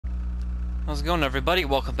How's it going, everybody?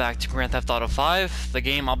 Welcome back to Grand Theft Auto 5, the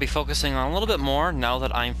game I'll be focusing on a little bit more now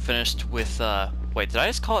that I'm finished with, wait, did I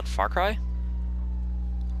just call it Far Cry?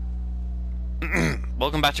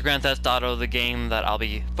 Welcome back to Grand Theft Auto, the game that I'll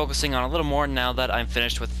be focusing on a little more now that I'm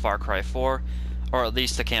finished with Far Cry 4, or at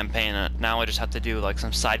least the campaign. Now I just have to do, like,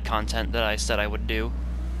 some side content that I said I would do.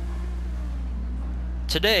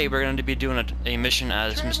 Today, we're going to be doing a mission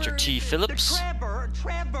as Mr. T. Phillips.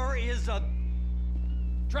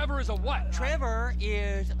 Trevor is a what? Trevor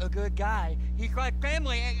is a good guy. He's like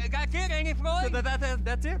family. That's it, ain't it, Floyd?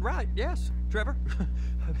 That's it, right? Yes, Trevor.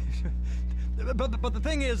 but the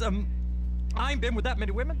thing is, I ain't been with that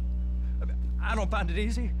many women. I don't find it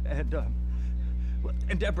easy, and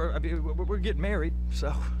Deborah, I mean, we're getting married,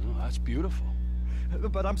 so. Oh, that's beautiful.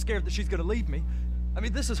 But I'm scared that she's gonna leave me. I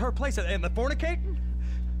mean, this is her place, and the fornicating.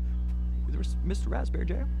 There's Mr. Raspberry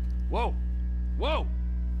Jam. Whoa, whoa!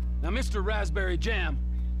 Now, Mr. Raspberry Jam.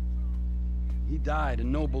 He died a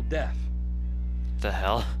noble death. The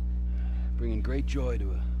hell? Bringing great joy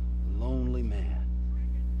to a lonely man.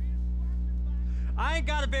 I ain't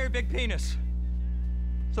got a very big penis.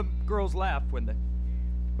 Some girls laugh when they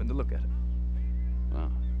look at it. Well,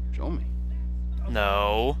 show me.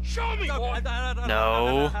 No. Show me, boy!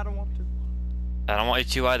 No. I don't want to. I don't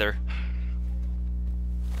want you to either.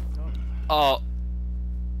 Oh.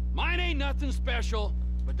 Mine ain't nothing special,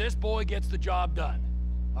 but this boy gets the job done.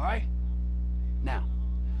 All right? Now,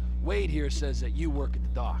 Wade here says that you work at the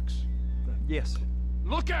docks. Yes.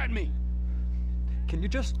 Look at me! Can you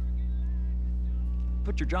just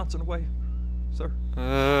put your Johnson away, sir?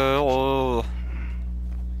 Oh.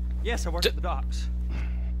 Yes, I work at the docks.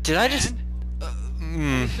 Did I just...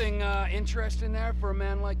 Anything interesting there for a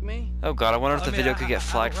man like me? Oh god, I wonder if the video could get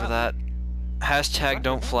flagged for that. Hashtag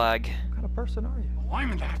don't flag. What kind of person are you? Oh,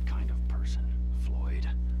 I'm that kind of person, Floyd.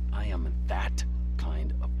 I am that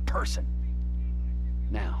kind of person.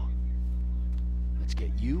 Now, let's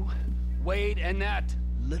get you, Wade, and that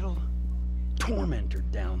little tormentor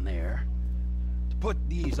down there to put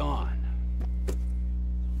these on.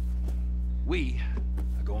 We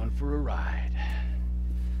are going for a ride.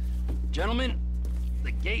 Gentlemen,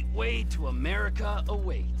 the gateway to America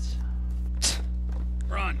awaits.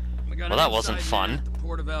 Run. We got Well, that wasn't fun. At the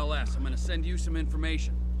port of LS. I'm gonna send you some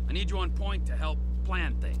information. I need you on point to help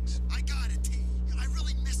plan things. I got it, T. I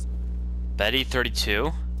really miss... Betty 32?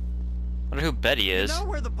 I wonder who Betty is. You know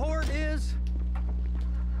where the port is?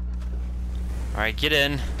 Alright, get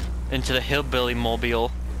into the hillbilly mobile.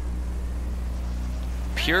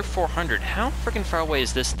 Pure 400. How freaking far away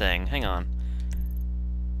is this thing? Hang on.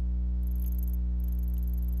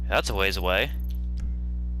 That's a ways away.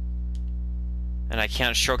 And I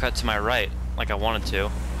can't shortcut to my right like I wanted to.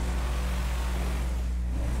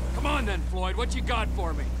 Come on then, Floyd. What you got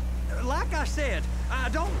for me? Like I said, I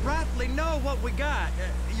don't rightly know what we got.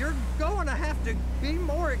 You're going to have to be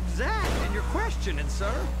more exact in your questioning,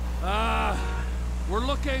 sir. We're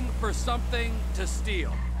looking for something to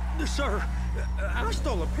steal. Sir, I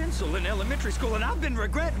stole a pencil in elementary school, and I've been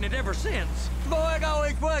regretting it ever since. Floyd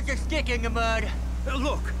always was a stick in the mud.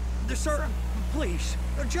 Look, sir, please,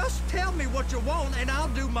 just tell me what you want, and I'll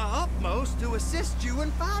do my utmost to assist you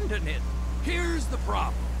in finding it. Here's the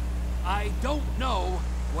problem. I don't know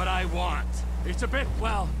what I want. It's a bit,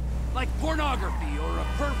 well, like pornography or a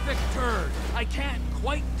perfect turd. I can't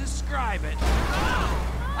quite describe it.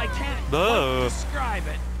 I can't quite describe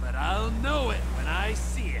it, but I'll know it when I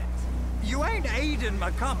see it. You ain't aiding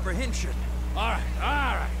my comprehension. All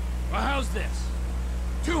right. Well, how's this?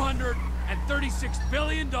 $236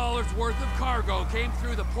 billion worth of cargo came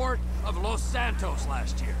through the port of Los Santos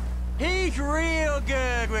last year. He's real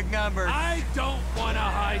good with numbers. I don't want to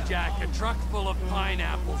hijack a truck full of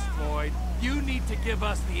pineapples, Floyd. You need to give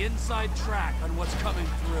us the inside track on what's coming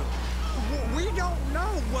through. We don't know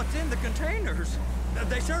what's in the containers.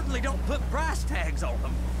 They certainly don't put price tags on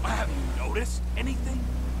them. Have you noticed anything?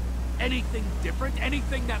 Anything different?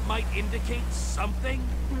 Anything that might indicate something?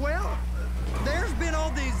 Well, there's been all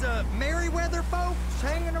these Merryweather folks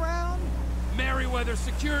hanging around. Merryweather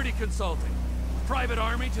Security Consulting. Private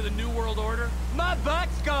army to the New World Order. My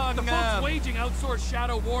butt's gone The folks waging outsourced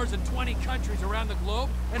shadow wars in 20 countries around the globe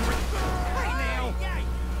and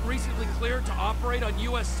recently cleared to operate on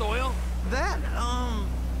U.S. soil. That,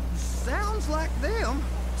 sounds like them.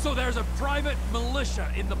 So there's a private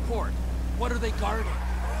militia in the port. What are they guarding?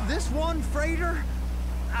 This one freighter?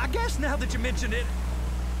 I guess now that you mention it,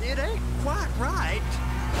 it ain't quite right.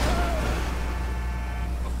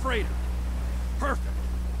 A freighter. Perfect.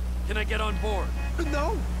 Can I get on board?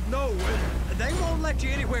 No, they won't let you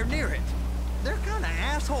anywhere near it. They're kind of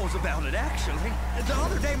assholes about it, actually. The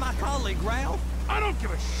other day, my colleague, Ralph... I don't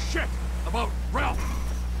give a shit. About Ralph.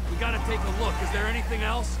 We gotta take a look. Is there anything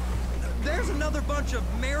else? There's another bunch of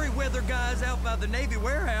Merryweather guys out by the Navy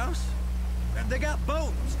warehouse. They got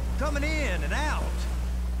boats coming in and out.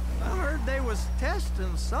 I heard they was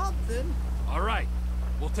testing something. All right.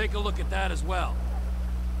 We'll take a look at that as well.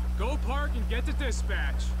 Go park and get to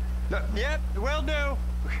dispatch. Yep, will do.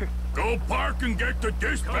 Go park and get to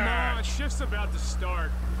Come on, shift's about to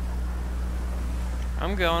start.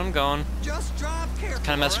 I'm going. Just drive carefully. Kind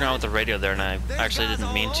of messing around with the radio there, and I actually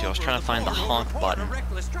didn't mean to. I was trying to find the honk button. A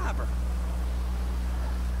reckless driver.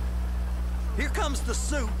 Here comes the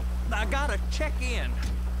suit. I gotta check in.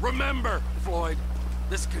 Remember, Floyd,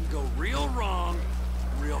 this can go real wrong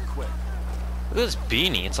real quick. Look at this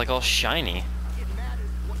beanie. It's like all shiny.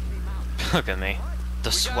 Look at me.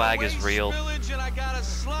 The swag is real. And I got a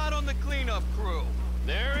slot on the cleanup crew.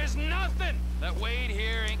 There is nothing that Wade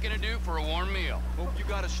here ain't gonna do for a warm meal. Hope you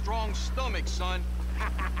got a strong stomach, son.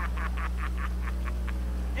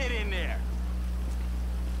 Get in there.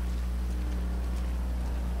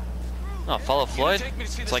 Oh, follow Floyd?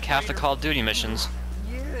 It's like half the Call of Duty missions.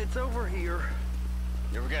 Yeah, it's over here.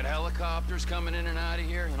 You ever got helicopters coming in and out of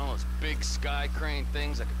here? You know, those big sky crane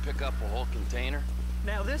things that could pick up a whole container?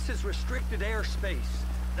 Now this is restricted airspace.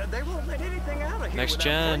 They won't let anything out of here Next without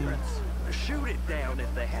gen. clearance. Shoot it down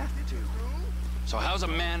if they have to. So how's a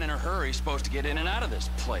man in a hurry supposed to get in and out of this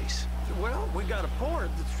place? Well, we got a port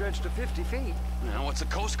that's stretched to 50 feet. You know, what's the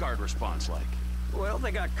Coast Guard response like? Well,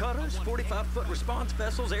 they got cutters, 45-foot response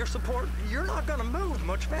vessels, air support. You're not gonna move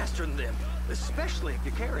much faster than them, especially if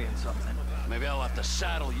you're carrying something. Maybe I'll have to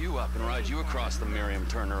saddle you up and ride you across the Miriam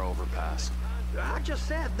Turner overpass. I just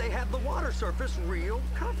said they have the water surface real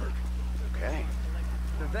covered. Okay.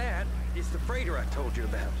 Now that is the freighter I told you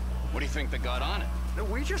about. What do you think they got on it?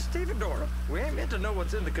 We just stevedore them. We ain't meant to know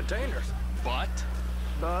what's in the containers. But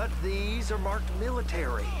These are marked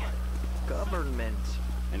military. Government.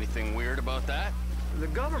 anything weird about that? The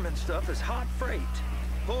government stuff is hot freight.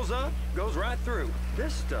 Pulls up, goes right through.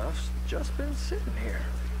 This stuff's just been sitting here.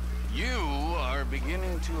 You are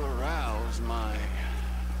beginning to arouse my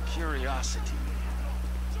curiosity.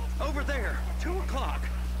 Over there, 2 o'clock.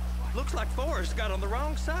 Looks like Forrest got on the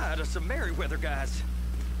wrong side of some Merryweather guys.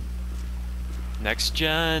 Next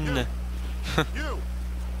gen. You!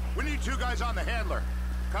 We need 2 guys on the handler.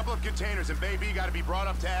 Couple of containers and Bay B gotta be brought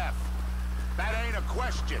up to F. That ain't a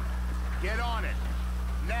question. Get on it.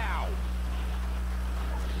 Now!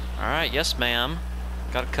 Alright, yes ma'am.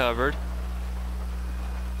 Got it covered.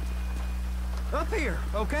 Up here,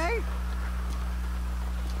 okay?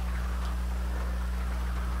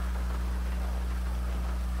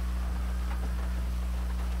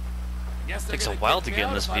 Guess they're Takes a gonna while kick to me get in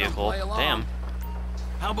out this if I don't vehicle. play along. Damn.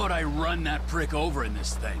 How about I run that prick over in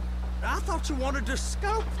this thing? I thought you wanted to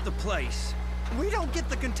scope the place. We don't get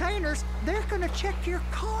the containers, they're gonna check your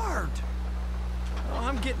card. Oh,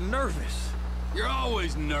 I'm getting nervous. You're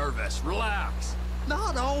always nervous. Relax.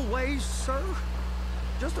 Not always, sir.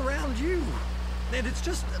 Just around you. And it's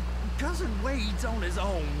just Cousin Wade's on his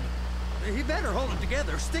own. He better hold it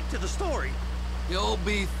together, stick to the story. You'll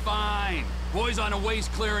be fine. Boy's on a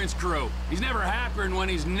waste clearance crew. He's never happier than when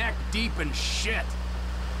he's neck deep in shit.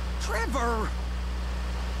 Trevor!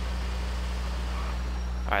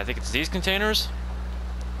 Alright, I think it's these containers.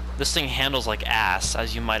 This thing handles like ass,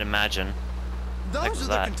 as you might imagine. Heck Those was are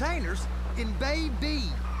that? the containers in Bay B.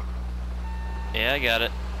 Yeah, I got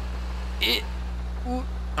it.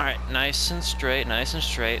 Alright, nice and straight, nice and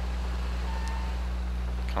straight.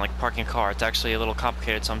 Kind of like parking a car. It's actually a little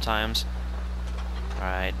complicated sometimes.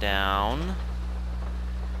 Alright, down.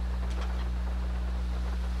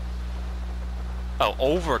 Oh,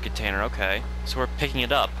 over a container, okay. So we're picking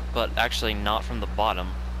it up, but actually not from the bottom.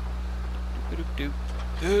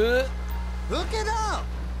 Doop-a-doop-doop. Hook it up!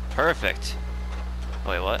 Perfect.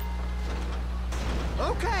 Wait, what?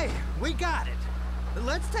 Okay, we got it.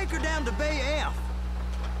 Let's take her down to Bay F.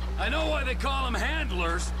 I know why they call them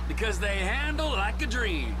handlers, because they handle like a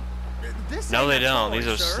dream. This No, ain't they a don't. toy, These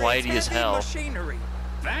are sir. slidey It's as heavy hell. Machinery.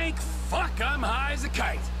 Thank fuck I'm high as a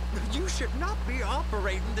kite. You should not be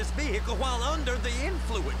operating this vehicle while under the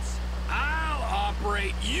influence. I'll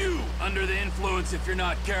operate you under the influence if you're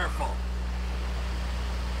not careful.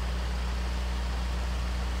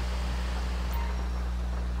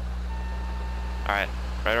 Alright,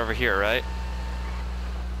 right over here, right?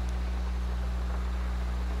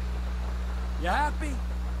 You happy?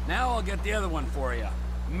 Now I'll get the other one for you.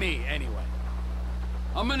 Me, anyway.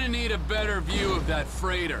 I'm gonna need a better view of that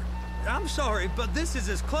freighter. I'm sorry, but this is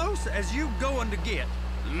as close as you going to get.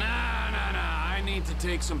 Nah. I need to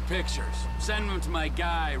take some pictures. Send them to my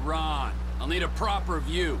guy, Ron. I'll need a proper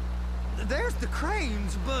view. There's the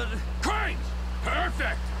cranes, but... Cranes!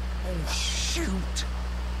 Perfect! Oh, shoot!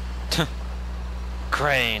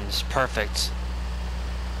 Cranes, perfect.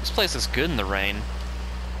 This place looks good in the rain.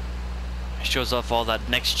 It shows off all that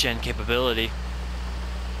next-gen capability.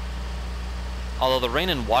 Although the rain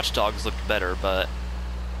in Watch Dogs looked better, but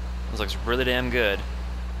this looks really damn good.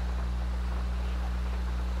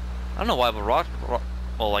 I don't know why, but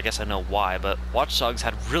well, I guess I know why, but Watch Dogs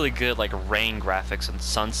had really good like rain graphics and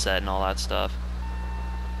sunset and all that stuff.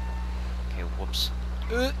 Okay, whoops.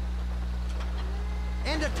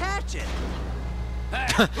 And attach it. Hey,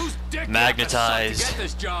 whose dick Magnetized. to get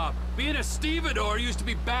this job? Being a stevedore used to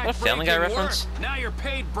be back What a Family Guy reference? Now you're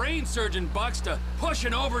paid brain surgeon bucks to push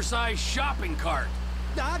an oversized shopping cart.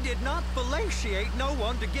 I did not fellatiate no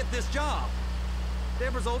one to get this job.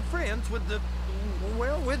 Deborah's old friends with the...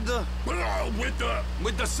 well, with the...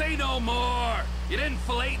 With the say no more. You didn't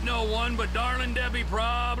fillet no one, but darling Debbie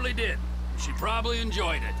probably did. She probably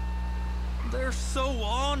enjoyed it. They're so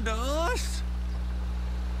on to us.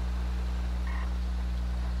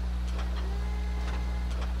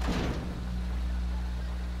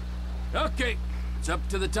 Okay, it's up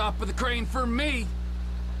to the top of the crane for me.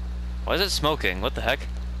 Why is it smoking? What the heck?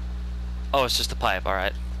 Oh, it's just a pipe,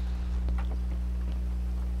 alright.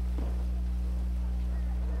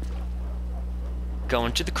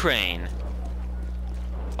 Going to the crane.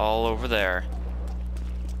 All over there.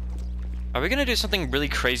 Are we gonna do something really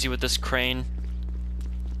crazy with this crane?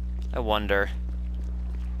 I wonder.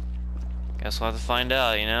 Guess we'll have to find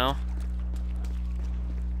out, you know?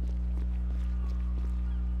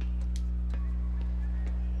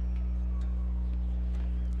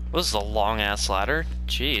 This is a long-ass ladder.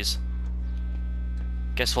 Jeez.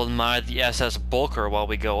 Guess we'll admire the SS Bulker while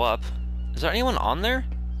we go up. Is there anyone on there?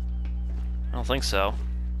 I don't think so.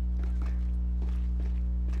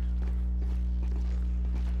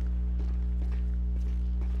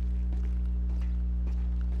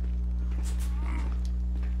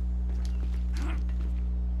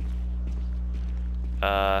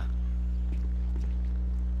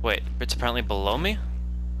 Wait, it's apparently below me?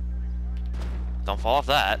 Don't fall off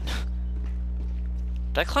that.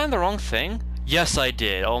 Did I climb the wrong thing? Yes, I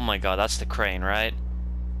did. Oh my god, that's the crane, right?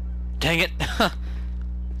 Dang it!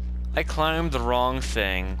 I climbed the wrong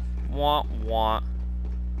thing. Wah wah.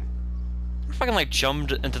 What if I can like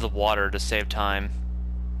jump into the water to save time?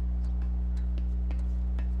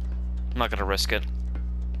 I'm not gonna risk it.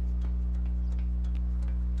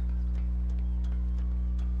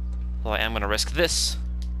 Well, I am gonna risk this.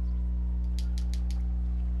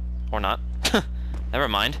 Or not. Never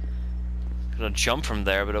mind. Gonna jump from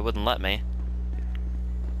there, but it wouldn't let me.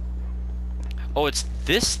 Oh, it's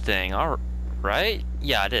this thing, alright?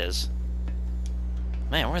 Yeah, it is.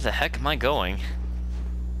 Man, where the heck am I going?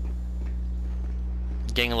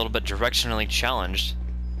 Getting a little bit directionally challenged.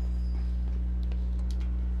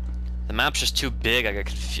 The map's just too big,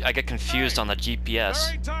 I get confused on the GPS.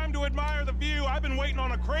 There ain't time to admire the view. I've been waiting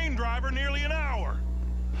on a crane driver nearly an hour.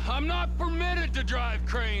 I'm not permitted to drive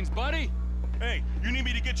cranes, buddy. Hey, you need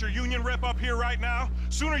me to get your union rep up here right now?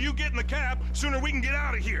 Sooner you get in the cab, sooner we can get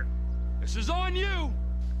out of here. This is on you.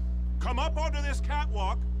 Come up onto this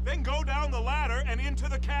catwalk, then go down the ladder and into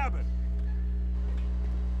the cabin.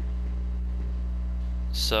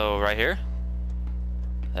 So, right here?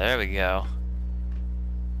 There we go.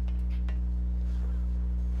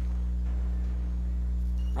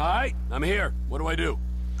 All right, I'm here. What do I do?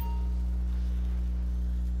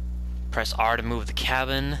 Press R to move the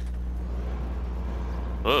cabin.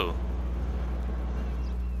 Whoa.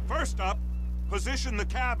 First up, position the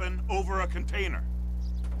cabin over a container.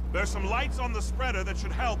 There's some lights on the spreader that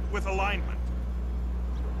should help with alignment.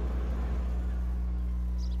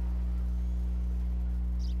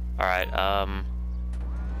 Alright,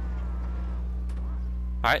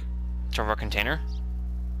 Alright, Trevor container.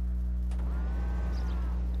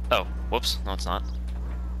 Oh, whoops, no it's not.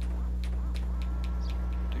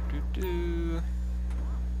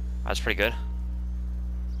 That's pretty good.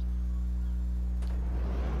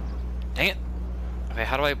 Dang it! Okay,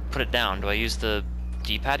 how do I put it down? Do I use the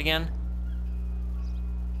D-pad again?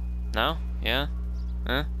 No? Yeah?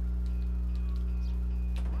 Huh?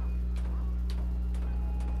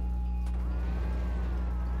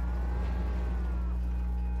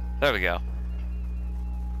 There we go.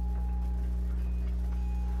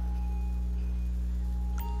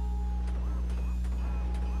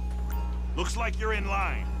 Looks like you're in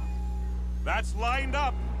line. That's lined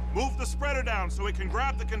up. Move the spreader down so it can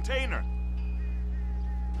grab the container.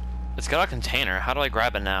 It's got a container. How do I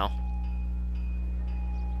grab it now?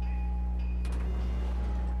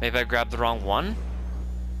 Maybe I grabbed the wrong one?